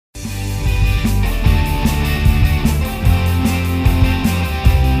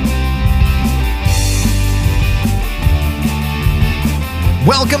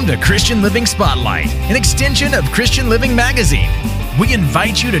Welcome to Christian Living Spotlight, an extension of Christian Living Magazine. We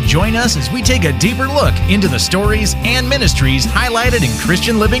invite you to join us as we take a deeper look into the stories and ministries highlighted in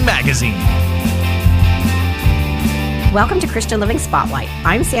Christian Living Magazine. Welcome to Christian Living Spotlight.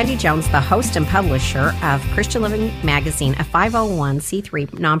 I'm Sandy Jones, the host and publisher of Christian Living Magazine, a 501c3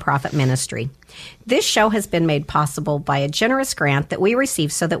 nonprofit ministry. This show has been made possible by a generous grant that we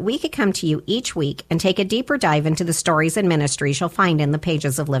received so that we could come to you each week and take a deeper dive into the stories and ministries you'll find in the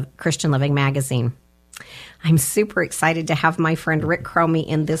pages of Christian Living Magazine. I'm super excited to have my friend Rick Chromey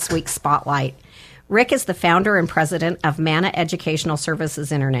in this week's Spotlight. Rick is the founder and president of MANNA Educational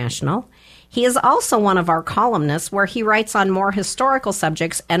Services International. He is also one of our columnists where he writes on more historical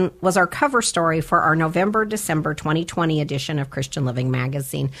subjects and was our cover story for our November-December 2020 edition of Christian Living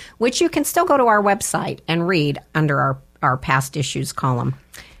Magazine, which you can still go to our website and read under our past issues column.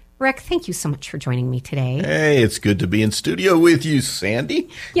 Rick, thank you so much for joining me today. Hey, it's good to be in studio with you, Sandy.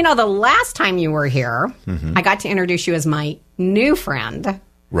 You know, the last time you were here, I got to introduce you as my new friend.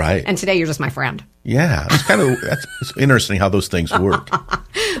 Right. And today you're just my friend. Yeah, it's interesting how those things work.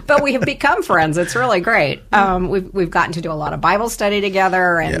 But we have become friends. It's really great. We've gotten to do a lot of Bible study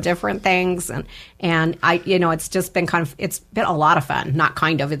together and different things, and it's just been it's been a lot of fun.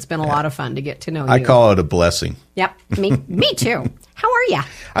 It's been a lot of fun to get to know you. I call it a blessing. Yep, me too. How are you?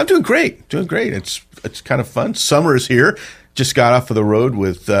 I'm doing great. It's kind of fun. Summer is here. Just got off of the road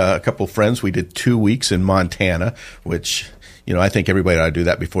with a couple of friends. We did 2 weeks in Montana, which, I think everybody ought to do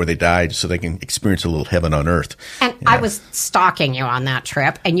that before they die so they can experience a little heaven on earth. And I was stalking you on that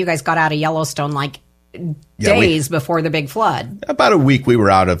trip, and you guys got out of Yellowstone days before the big flood. About a week we were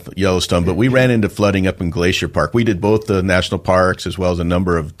out of Yellowstone, but we ran into flooding up in Glacier Park. We did both the national parks as well as a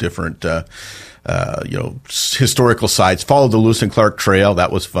number of different historical sites. Followed the Lewis and Clark Trail.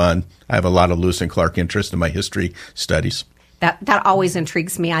 That was fun. I have a lot of Lewis and Clark interest in my history studies. That always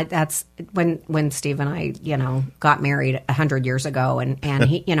intrigues me. That's when Steve and I, got married 100 years ago, and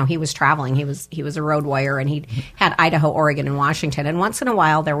he, he was traveling. He was a road warrior, and he had Idaho, Oregon, and Washington. And once in a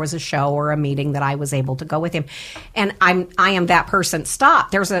while, there was a show or a meeting that I was able to go with him. And I am that person. Stop.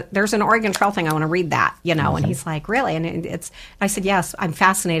 There's an Oregon Trail thing. I want to read that. And he's like, really? And I said, yes. I'm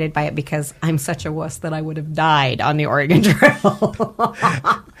fascinated by it because I'm such a wuss that I would have died on the Oregon Trail.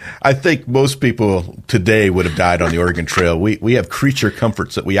 I think most people today would have died on the Oregon Trail. We have creature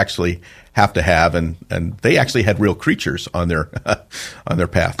comforts that we actually have to have, and they actually had real creatures on their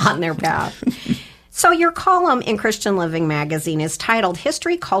path. On their path. So your column in Christian Living Magazine is titled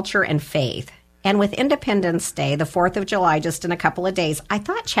History, Culture, and Faith. And with Independence Day, the 4th of July, just in a couple of days, I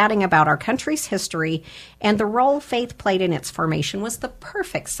thought chatting about our country's history and the role faith played in its formation was the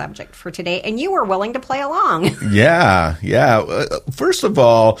perfect subject for today, and you were willing to play along. Yeah. First of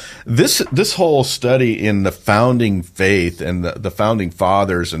all, this whole study in the founding faith and the founding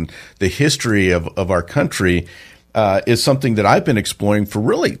fathers and the history of our country is something that I've been exploring for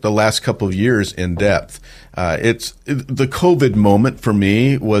really the last couple of years in depth. It's the COVID moment for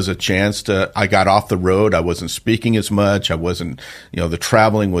me was a chance I got off the road. I wasn't speaking as much. I wasn't, the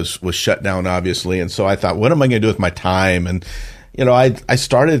traveling was shut down, obviously. And so I thought, what am I going to do with my time? And, I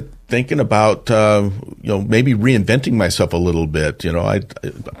started thinking about, maybe reinventing myself a little bit.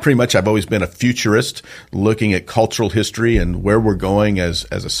 I've always been a futurist, looking at cultural history and where we're going as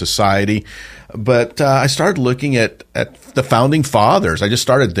a society. But I started looking at the founding fathers. I just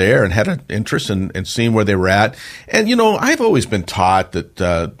started there and had an interest in seeing where they were at. And, I've always been taught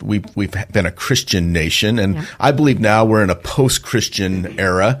that we've been a Christian nation. And I believe now we're in a post-Christian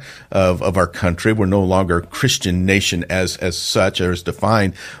era of our country. We're no longer a Christian nation as such or as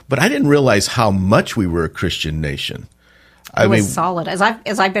defined. But I didn't realize how much we were a Christian nation. It was solid. As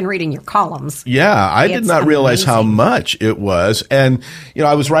I've been reading your columns. Yeah, I did not realize how much it was. And,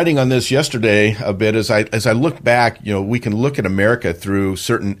 I was writing on this yesterday a bit as I look back, we can look at America through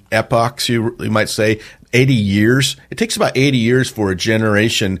certain epochs, you might say, 80 years. It takes about 80 years for a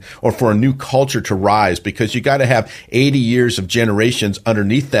generation or for a new culture to rise because you got to have 80 years of generations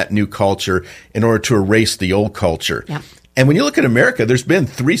underneath that new culture in order to erase the old culture. Yep. And when you look at America, there's been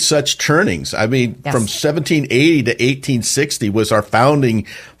 3 such turnings. I mean, from 1780 to 1860 was our founding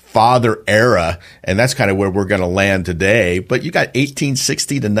father era, and that's kind of where we're going to land today. But you got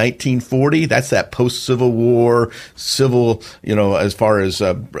 1860 to 1940. That's that post-Civil War, as far as,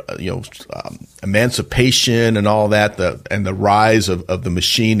 emancipation and all that, and the rise of the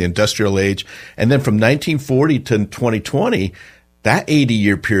machine industrial age. And then from 1940 to 2020, that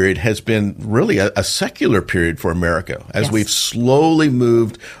 80-year period has been really a secular period for America as we've slowly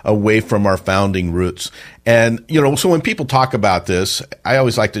moved away from our founding roots. And, so when people talk about this, I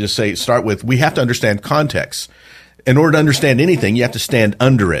always like to just start with, we have to understand context. in order to understand anything, you have to stand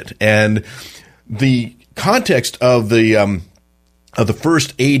under it. And the context of the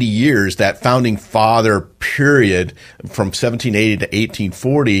first 80 years, that founding father period from 1780 to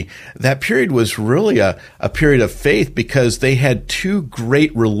 1840, that period was really a period of faith because they had two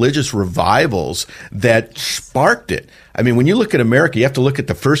great religious revivals that sparked it. I mean, when you look at America, you have to look at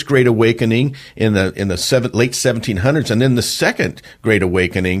the first Great Awakening in the late 1700s, and then the second Great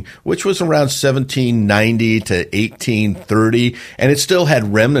Awakening, which was around 1790 to 1830, and it still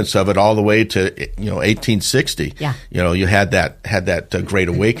had remnants of it all the way to 1860. Yeah. You had that Great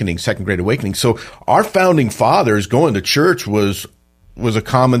Awakening, second Great Awakening. So our founding fathers going to church was a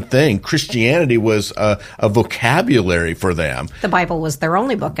common thing. Christianity was a vocabulary for them. The Bible was their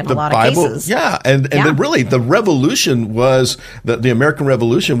only book in a lot of cases. Yeah, and really the revolution was the American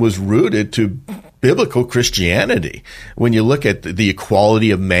Revolution was rooted to biblical Christianity. When you look at the equality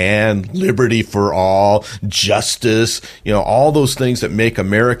of man, liberty for all, justice, all those things that make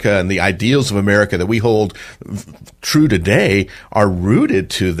America and the ideals of America that we hold true today are rooted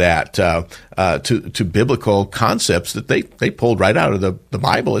to that, to biblical concepts that they pulled right out of the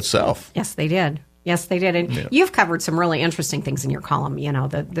Bible itself. Yes, they did. Yes, they did. And you've covered some really interesting things in your column,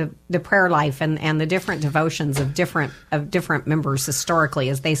 the prayer life and the different devotions of different members historically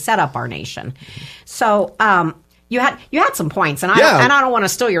as they set up our nation. So you had some points, and I don't want to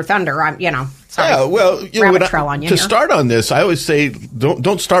steal your thunder. Sorry. Yeah, well, rabbit trail on you to here. Start on this, I always say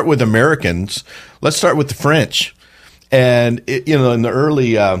don't start with Americans. Let's start with the French. And in the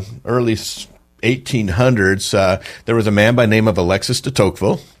early 1800s, there was a man by the name of Alexis de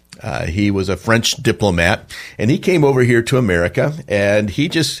Tocqueville. He was a French diplomat, and he came over here to America, and he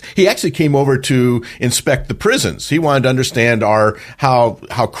actually came over to inspect the prisons. He wanted to understand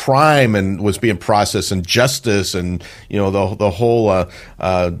how crime was being processed, and justice, and the whole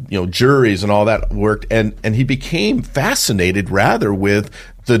juries and all that worked, and he became fascinated rather with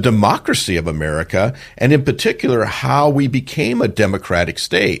the democracy of America, and in particular how we became a democratic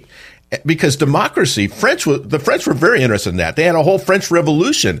state. Because democracy, the French were very interested in that. They had a whole French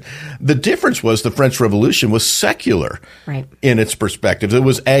Revolution. The difference was the French Revolution was secular in its perspective. It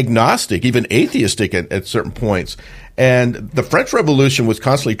was agnostic, even atheistic at certain points. And the French Revolution was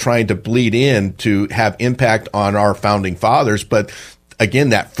constantly trying to bleed in to have impact on our founding fathers. But again,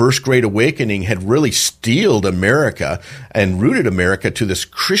 that first Great Awakening had really steeled America and rooted America to this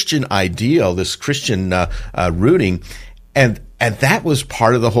Christian ideal, this Christian rooting. And that was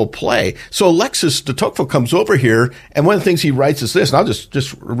part of the whole play. So Alexis de Tocqueville comes over here, and one of the things he writes is this, and I'll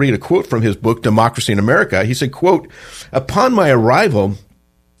just read a quote from his book, Democracy in America. He said, quote, "Upon my arrival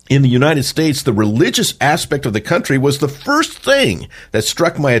in the United States, the religious aspect of the country was the first thing that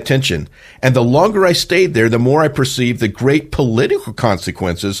struck my attention. And the longer I stayed there, the more I perceived the great political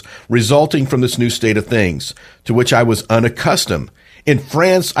consequences resulting from this new state of things, to which I was unaccustomed. In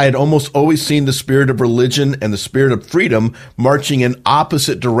France, I had almost always seen the spirit of religion and the spirit of freedom marching in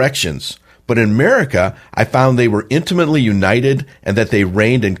opposite directions. But in America, I found they were intimately united and that they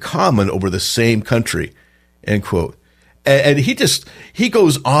reigned in common over the same country." End quote. And he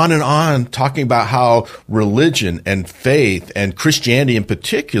goes on and on talking about how religion and faith and Christianity in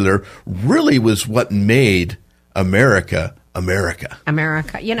particular really was what made America.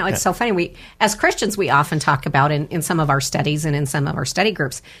 It's so funny. We, as Christians, we often talk about in some of our studies and in some of our study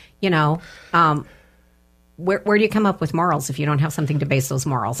groups, where do you come up with morals if you don't have something to base those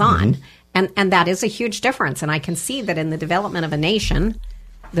morals on? Mm-hmm. And that is a huge difference. And I can see that in the development of a nation,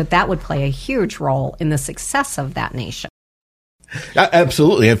 that would play a huge role in the success of that nation.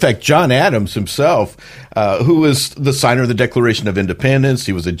 Absolutely. In fact, John Adams himself, who was the signer of the Declaration of Independence,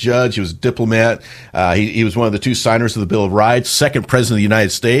 he was a judge, he was a diplomat, he was one of the two signers of the Bill of Rights, second president of the United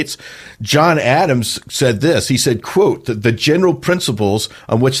States. John Adams said this, he said, quote, "The general principles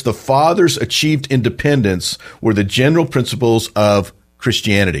on which the fathers achieved independence were the general principles of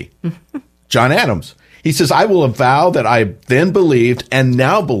Christianity." John Adams. He says, "I will avow that I then believed and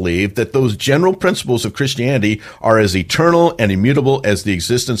now believe that those general principles of Christianity are as eternal and immutable as the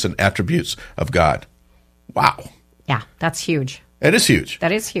existence and attributes of God." Wow. Yeah, that's huge. That is huge.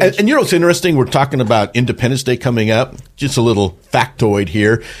 That is huge. And what's interesting? We're talking about Independence Day coming up. Just a little factoid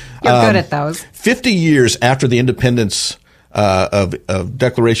here. You're good at those. 50 years after the independence of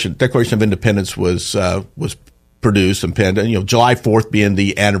Declaration of Independence was produced and penned, July 4th being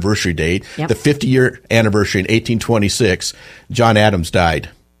the anniversary date, yep. The 50-year anniversary in 1826, John Adams died.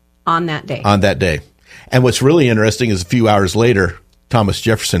 On that day. And what's really interesting is a few hours later, Thomas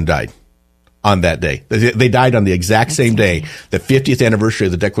Jefferson died on that day. They died on the exact same day, the 50th anniversary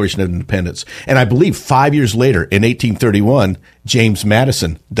of the Declaration of Independence. And I believe 5 years later, in 1831, James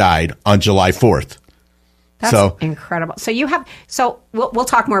Madison died on July 4th. That's incredible. So we'll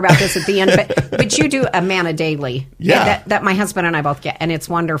talk more about this at the end, but you do a MANNA daily. Yeah. That my husband and I both get, and it's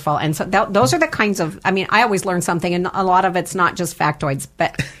wonderful. And so those are the kinds of, I always learn something, and a lot of it's not just factoids,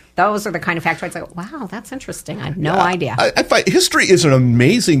 but those are the kind of factoids I go, wow, that's interesting. I had no idea. I find history is an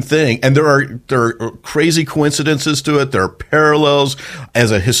amazing thing, and there are crazy coincidences to it. There are parallels.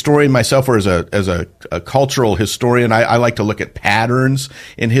 As a historian myself, or as a cultural historian, I like to look at patterns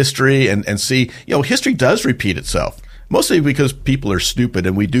in history and see, history does repeat itself. Mostly because people are stupid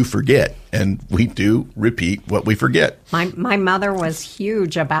and we do forget, and we do repeat what we forget. My mother was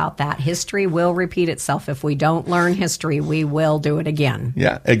huge about that. History will repeat itself. If we don't learn history, we will do it again.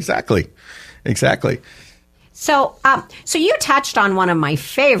 Yeah, exactly. So you touched on one of my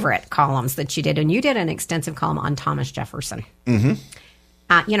favorite columns that you did, and you did an extensive column on Thomas Jefferson.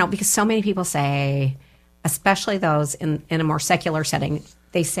 Mm-hmm. Because so many people say, especially those in a more secular setting,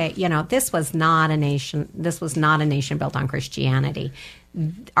 they say, this was not a nation built on Christianity.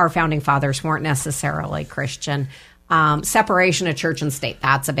 Our founding fathers weren't necessarily Christian. Separation of church and state,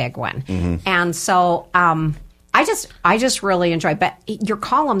 that's a big one. Mm-hmm. And so I just really enjoyed, but your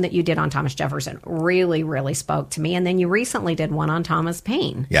column that you did on Thomas Jefferson really, really spoke to me. And then you recently did one on Thomas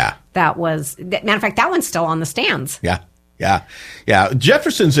Paine. Yeah. Matter of fact, that one's still on the stands. Yeah.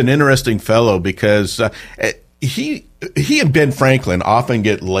 Jefferson's an interesting fellow because he and Ben Franklin often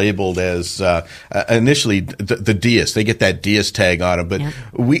get labeled as initially the deists. They get that deist tag on them,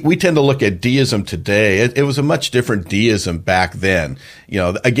 but we tend to look at deism today. It was a much different deism back then.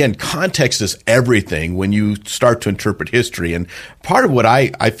 Again, context is everything when you start to interpret history. And part of what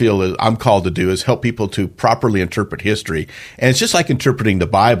I feel I'm called to do is help people to properly interpret history. And it's just like interpreting the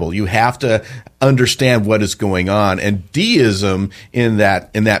Bible. You have to understand what is going on. And deism in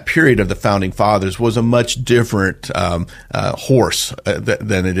that period of the founding fathers was a much different horse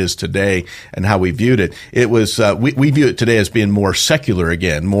than it is today, and how we viewed it. It was we view it today as being more secular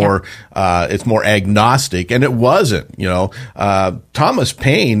again, it's more agnostic, and it wasn't. Thomas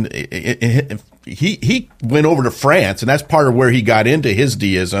Paine, he went over to France, and that's part of where he got into his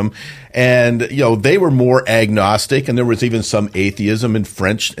deism. And, they were more agnostic, and there was even some atheism in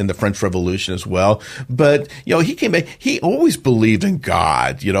the French Revolution as well. But, he came back, he always believed in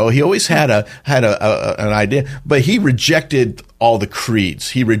God, he always had an idea, but he rejected all the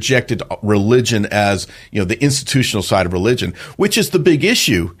creeds. He rejected religion as, the institutional side of religion, which is the big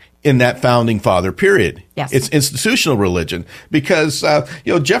issue in that founding father period. Yes. It's institutional religion because,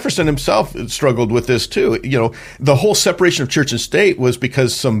 Jefferson himself struggled with this too. The whole separation of church and state was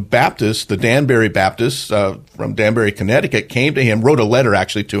because some Baptists, the Danbury Baptists, from Danbury, Connecticut, came to him, wrote a letter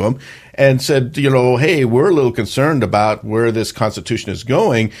actually to him, and said, hey, we're a little concerned about where this Constitution is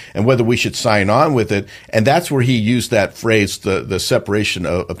going and whether we should sign on with it. And that's where he used that phrase, the separation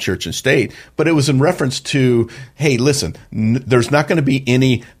of church and state. But it was in reference to, hey, listen, there's not going to be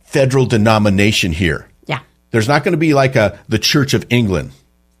any federal denomination here. Yeah. There's not going to be like the Church of England.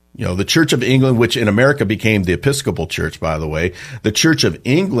 The Church of England, which in America became the Episcopal Church, by the way, the Church of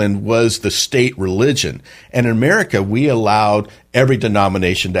England was the state religion. And in America, we allowed every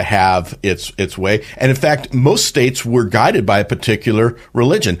denomination to have its way. And in fact, most states were guided by a particular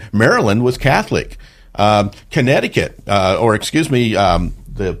religion. Maryland was Catholic. Connecticut,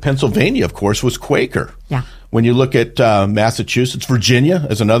 the Pennsylvania, of course, was Quaker. Yeah. When you look at Massachusetts, Virginia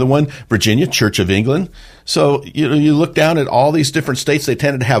is another one. Virginia, Church of England. So you look down at all these different states, they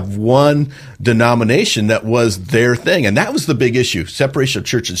tended to have one denomination that was their thing. And that was the big issue. Separation of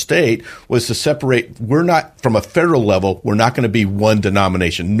church and state was to separate. We're not, from a federal level, we're not going to be one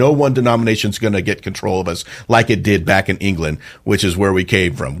denomination. No one denomination is going to get control of us like it did back in England, which is where we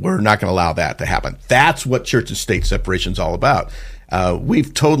came from. We're not going to allow that to happen. That's what church and state separation is all about.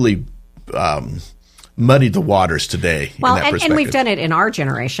 We've totally muddied the waters today. Well, and we've done it in our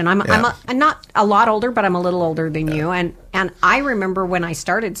generation. I'm not a lot older, but I'm a little older than you. And I remember when I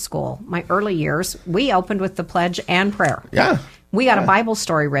started school, my early years, we opened with the pledge and prayer. Yeah. We got a Bible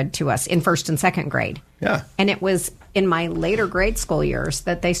story read to us in first and second grade. Yeah. And it was in my later grade school years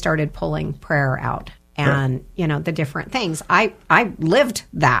that they started pulling prayer out and, the different things. I lived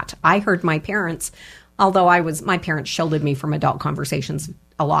that. I heard my parents, although my parents shielded me from adult conversations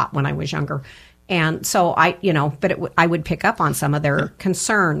a lot when I was younger. And so I would pick up on some of their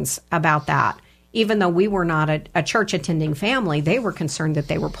concerns about that. Even though we were not a church attending family, they were concerned that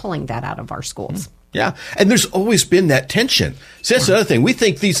they were pulling that out of our schools. Yeah. And there's always been that tension. So that's the other thing. We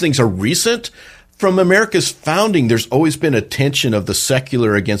think these things are recent. From America's founding, there's always been a tension of the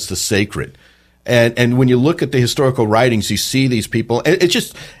secular against the sacred. And when you look at the historical writings, you see these people.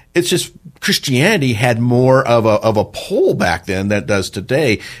 It's just Christianity had more of a pull back then than it does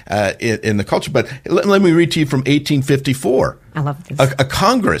today in the culture. But let me read to you from 1854. I love this. A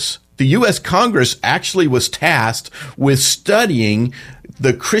Congress, the U.S. Congress actually was tasked with studying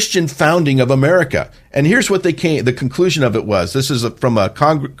the Christian founding of America. And here's what the conclusion of it was. This is from a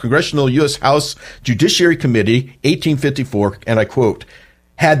Congressional U.S. House Judiciary Committee, 1854, and I quote,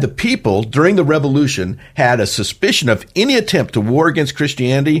 "Had the people during the revolution had a suspicion of any attempt to war against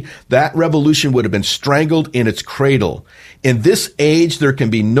Christianity, that revolution would have been strangled in its cradle. In this age, there can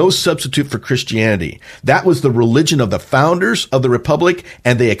be no substitute for Christianity. That was the religion of the founders of the republic,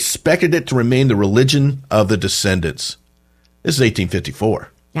 and they expected it to remain the religion of the descendants." This is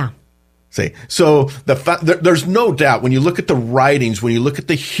 1854. Yeah. See, so there's no doubt when you look at the writings, when you look at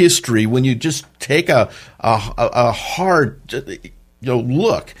the history, when you just take a hard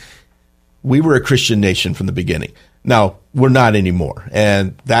look, we were a Christian nation from the beginning. Now, we're not anymore,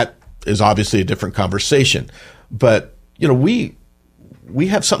 and that is obviously a different conversation. But we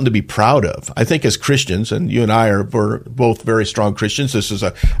have something to be proud of. I think as Christians, and you and I are both very strong Christians. This is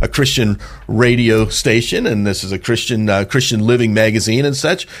a Christian radio station, and this is a Christian living magazine and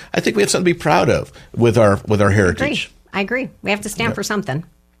such. I think we have something to be proud of with our heritage. I agree. We have to stand for something.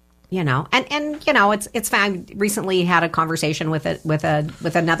 And it's fine. I recently had a conversation with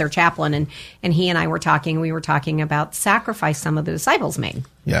another chaplain, and he and I were talking. We were talking about sacrifice some of the disciples made.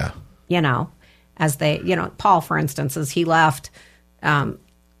 Yeah. As they, Paul, for instance, as he left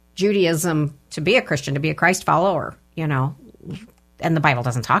Judaism to be a Christian, to be a Christ follower, and the Bible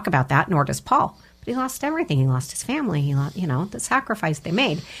doesn't talk about that, nor does Paul. But he lost everything. He lost his family. He lost, the sacrifice they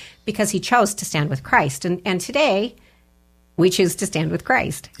made because he chose to stand with Christ. And today, we choose to stand with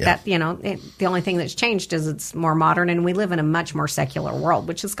Christ. Yeah. That, the only thing that's changed is it's more modern, and we live in a much more secular world,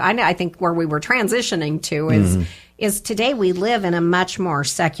 which is, I think, where we were transitioning to is today we live in a much more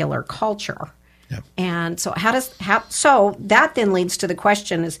secular culture. Yeah. And so so that then leads to the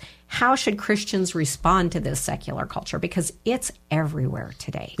question is, how should Christians respond to this secular culture? Because it's everywhere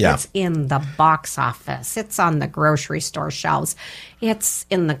today. Yeah. It's in the box office. It's on the grocery store shelves. It's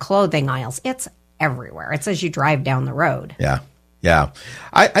in the clothing aisles. It's everywhere. It's as you drive down the road. Yeah. Yeah.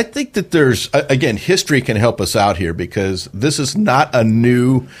 I think that there's, again, history can help us out here because this is not a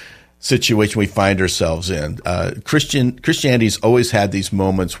new situation we find ourselves in. Christianity's always had these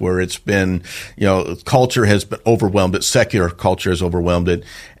moments where it's been, culture has been overwhelmed it. Secular culture has overwhelmed it.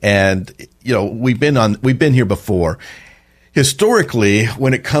 And, we've been here before. Historically,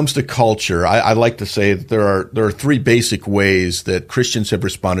 when it comes to culture, I like to say that there are three basic ways that Christians have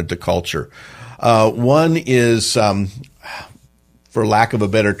responded to culture. One is, for lack of a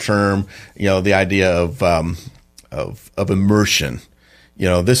better term, the idea of immersion.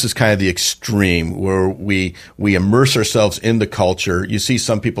 This is kind of the extreme where we immerse ourselves in the culture. You see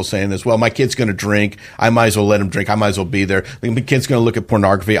some people saying this, well, my kid's going to drink. I might as well let him drink. I might as well be there. My kid's going to look at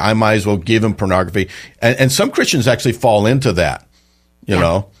pornography. I might as well give him pornography. And some Christians actually fall into that,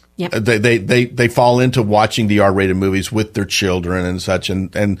 know. Yep. They fall into watching the R-rated movies with their children and such,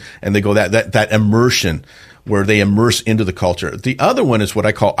 and they go that immersion where they immerse into the culture. The other one is what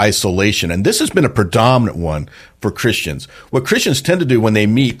I call isolation, and this has been a predominant one for Christians. What Christians tend to do when they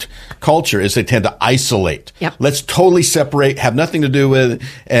meet culture is they tend to isolate. Yep. Let's totally separate, have nothing to do with it.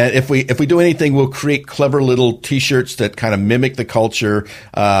 And if we do anything, we'll create clever little T-shirts that kind of mimic the culture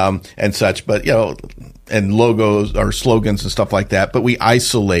and such. But and logos or slogans and stuff like that. But we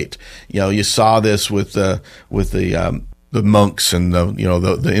isolate. You saw this with the monks and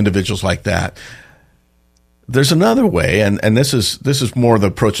the individuals like that. There's another way, and this is more the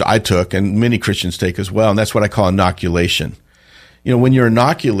approach that I took, and many Christians take as well, and that's what I call inoculation. When you're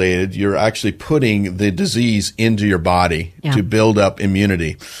inoculated, you're actually putting the disease into your body to build up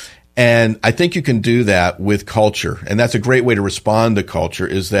immunity. And I think you can do that with culture. And that's a great way to respond to culture,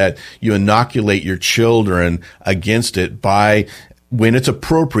 is that you inoculate your children against it by, when it's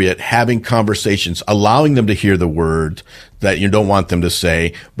appropriate, having conversations, allowing them to hear the word that you don't want them to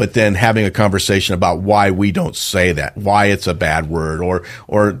say, but then having a conversation about why we don't say that, why it's a bad word,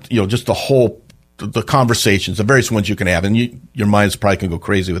 or just the conversations, the various ones you can have. And your mind's probably can go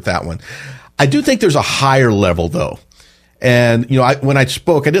crazy with that one. I do think there's a higher level, though. And, when I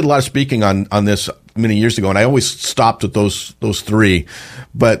spoke, I did a lot of speaking on this many years ago, and I always stopped at those three.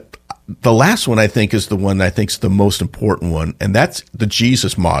 But the last one, I think, is the one I think is the most important one, and that's the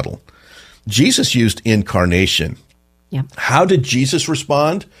Jesus model. Jesus used incarnation. Yeah. How did Jesus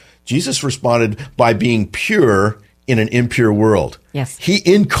respond? Jesus responded by being pure in an impure world. Yes. He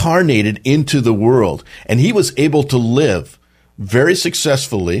incarnated into the world, and he was able to live very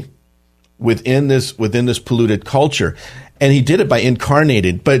successfully within this polluted culture. And he did it by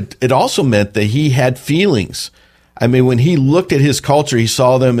incarnating, but it also meant that he had feelings. I mean, when he looked at his culture, he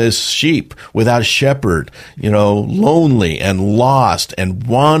saw them as sheep without a shepherd, lonely and lost and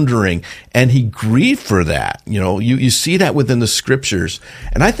wandering. And he grieved for that. You see that within the scriptures.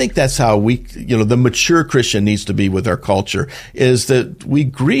 And I think that's how the mature Christian needs to be with our culture, is that we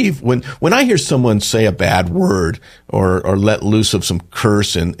grieve when I hear someone say a bad word or let loose of some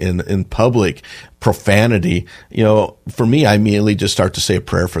curse in public, profanity, for me, I immediately just start to say a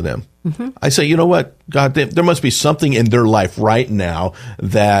prayer for them. Mm-hmm. I say, you know what, God, there must be something in their life right now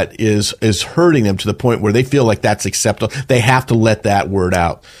that is hurting them to the point where they feel like that's acceptable. They have to let that word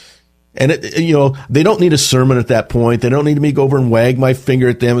out. And they don't need a sermon at that point. They don't need me to go over and wag my finger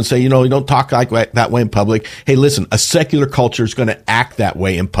at them and say, you don't talk like that way in public. Hey, listen, a secular culture is going to act that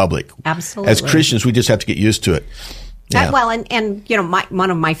way in public. Absolutely. As Christians, we just have to get used to it. Yeah.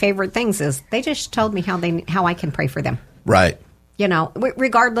 One of my favorite things is they just told me how I can pray for them. Right.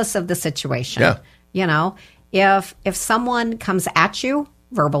 Regardless of the situation. Yeah. If someone comes at you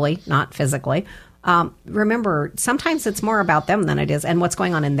verbally, not physically, remember, sometimes it's more about them than it is and what's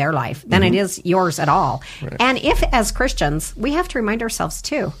going on in their life than it is yours at all. Right. And if, as Christians, we have to remind ourselves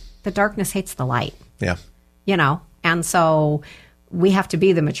too, the darkness hates the light. Yeah. And so we have to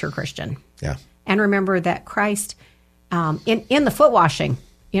be the mature Christian. Yeah. And remember that Christ, in the foot washing,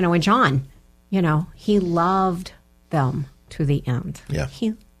 in John, he loved them to the end. Yeah.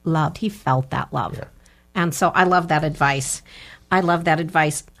 He felt that love. Yeah. And so I love that advice.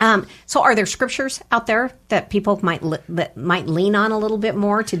 So are there scriptures out there that people might lean on a little bit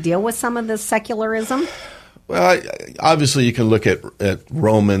more to deal with some of this secularism? Well, obviously you can look at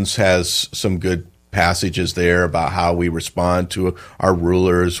Romans has some good passages there about how we respond to our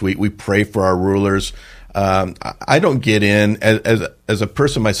rulers. We pray for our rulers. I don't get in as a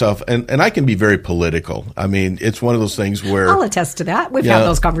person myself, and I can be very political. I mean, it's one of those things where I'll attest to that. We've had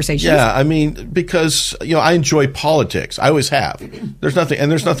those conversations. Yeah, I mean, because I enjoy politics. I always have. There's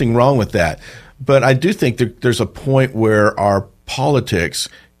nothing wrong with that. But I do think there's a point where our politics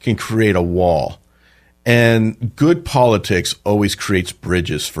can create a wall, and good politics always creates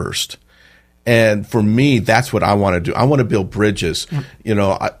bridges first. And for me, that's what I want to do. I want to build bridges.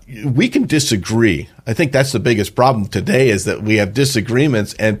 Yep. We can disagree. I think that's the biggest problem today, is that we have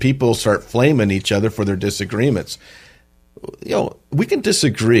disagreements and people start flaming each other for their disagreements. We can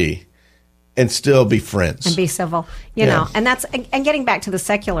disagree and still be friends. And be civil, and that's, and getting back to the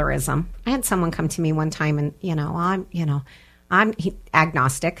secularism. I had someone come to me one time and, I'm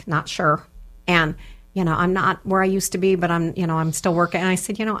agnostic, not sure. And I'm not where I used to be, but I'm still working. And I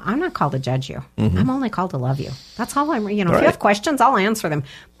said, I'm not called to judge you. Mm-hmm. I'm only called to love you. That's all I'm, if you have questions, I'll answer them.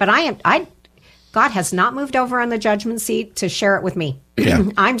 But God has not moved over on the judgment seat to share it with me. Yeah.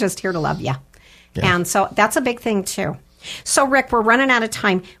 I'm just here to love you. Yeah. And so that's a big thing too. So Rick, we're running out of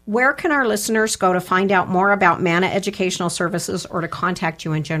time. Where can our listeners go to find out more about MANNA Educational Services or to contact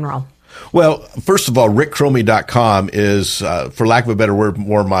you in general? Well, first of all, rickchromey.com is, for lack of a better word,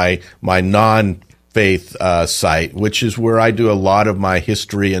 more my non-faith site, which is where I do a lot of my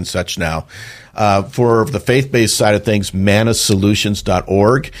history and such now. For the faith-based side of things,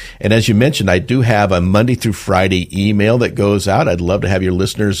 mannasolutions.org. And as you mentioned, I do have a Monday through Friday email that goes out. I'd love to have your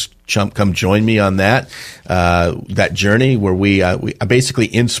listeners come join me on that journey where we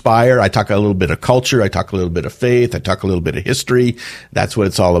basically inspire. I talk a little bit of culture. I talk a little bit of faith. I talk a little bit of history. That's what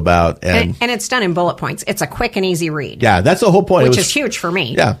it's all about. And it's done in bullet points. It's a quick and easy read. Yeah, that's the whole point. Which is huge for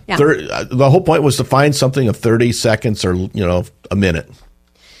me. Yeah. The whole point was to find something of 30 seconds or, a minute.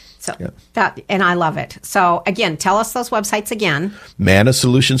 So and I love it. So again, tell us those websites again.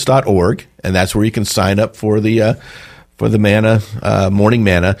 MANNAsolutions.org, and that's where you can sign up for the MANNA, Morning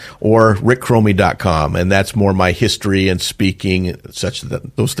Manna, or rickchromey.com, and that's more my history and speaking,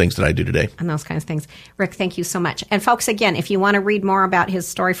 those things that I do today. And those kinds of things. Rick, thank you so much. And folks, again, if you want to read more about his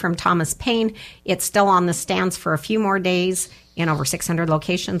story from Thomas Paine, it's still on the stands for a few more days in over 600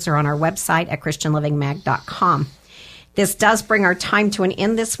 locations, or on our website at christianlivingmag.com. This does bring our time to an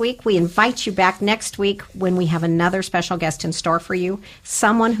end this week. We invite you back next week when we have another special guest in store for you,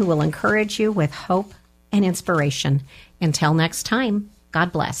 someone who will encourage you with hope and inspiration. Until next time,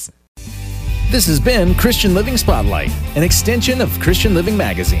 God bless. This has been Christian Living Spotlight, an extension of Christian Living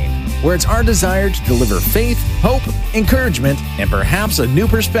Magazine, where it's our desire to deliver faith, hope, encouragement, and perhaps a new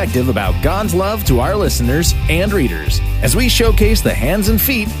perspective about God's love to our listeners and readers, as we showcase the hands and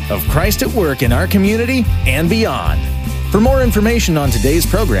feet of Christ at work in our community and beyond. For more information on today's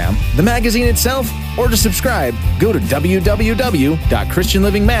program, the magazine itself, or to subscribe, go to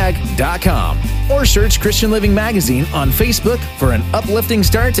www.christianlivingmag.com or search Christian Living Magazine on Facebook for an uplifting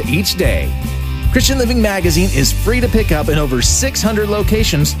start to each day. Christian Living Magazine is free to pick up in over 600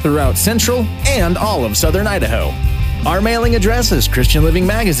 locations throughout central and all of southern Idaho. Our mailing address is Christian Living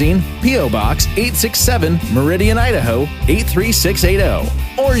Magazine, P.O. Box 867, Meridian, Idaho 83680.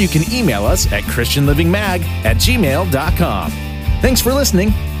 Or you can email us at christianlivingmag@gmail.com. Thanks for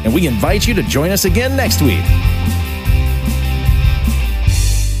listening, and we invite you to join us again next week.